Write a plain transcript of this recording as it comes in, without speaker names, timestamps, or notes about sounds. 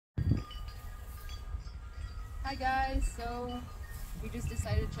Hi guys, so we just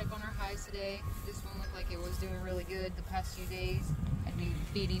decided to check on our hives today. This one looked like it was doing really good the past few days. I've been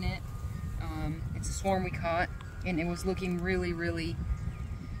feeding it. It's a swarm we caught and it was looking really,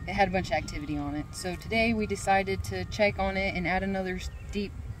 it had a bunch of activity on it. So today we decided to check on it and add another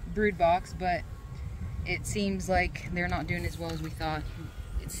deep brood box, but it seems like they're not doing as well as we thought.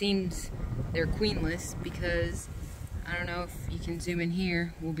 It seems they're queenless because, I don't know if you can zoom in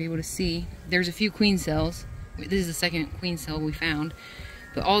here, we'll be able to see. There's a few queen cells. This is the second queen cell we found.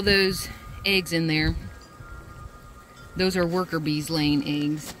 But all those eggs in there, those are worker bees laying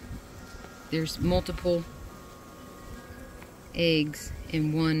eggs. There's multiple eggs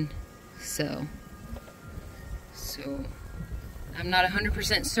in one cell. So I'm not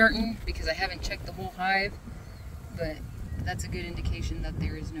 100% certain because I haven't checked the whole hive, but that's a good indication that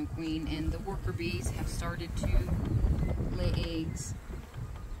there is no queen, and the worker bees have started to lay eggs.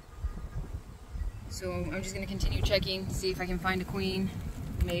 So I'm just going to continue checking, see if I can find a queen.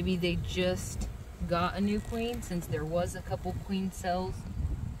 Maybe they just got a new queen since there was a couple queen cells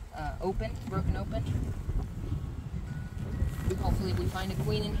broken open. Hopefully we find a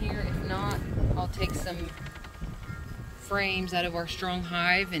queen in here. If not, I'll take some frames out of our strong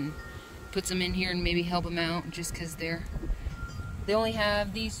hive and put some in here and maybe help them out, just because they only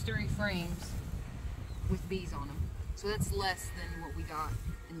have these 3 frames with bees on them. So that's less than what we got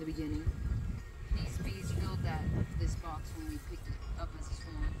in the beginning. These bees filled this box when we picked it up as a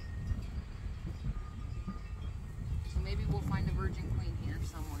swarm. So maybe we'll find a virgin queen here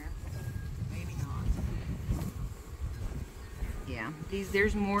somewhere. Maybe not. Yeah,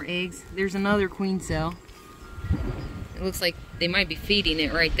 there's more eggs. There's another queen cell. It looks like they might be feeding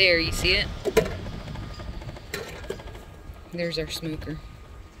it right there. You see it? There's our smoker.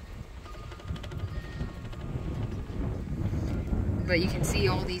 But you can see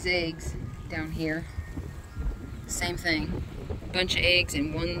all these eggs down here. Same thing. Bunch of eggs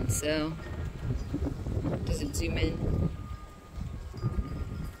in one cell. Does it zoom in?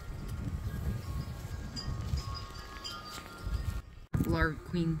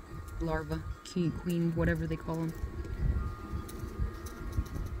 Queen larva, queen, whatever they call them.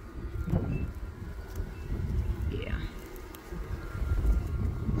 Yeah.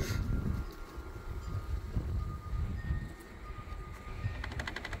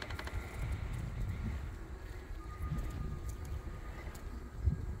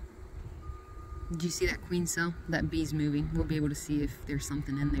 Did you see that queen cell? That bee's moving. We'll be able to see if there's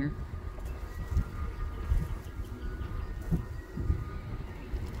something in there.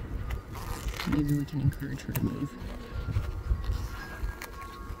 Maybe we can encourage her to move.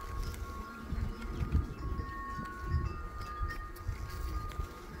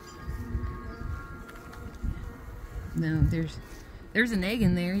 No, there's an egg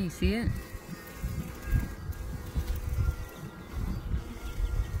in there. You see it?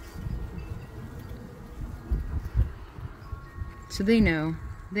 So they know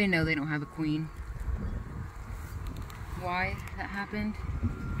they don't have a queen. Why that happened,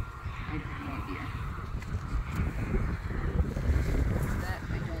 I have no idea. That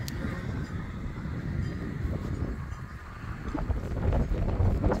I don't know.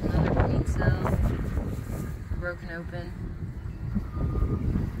 It's another queen cell, broken open.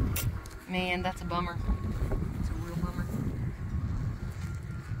 Man, that's a bummer. It's a real bummer.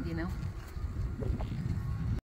 You know?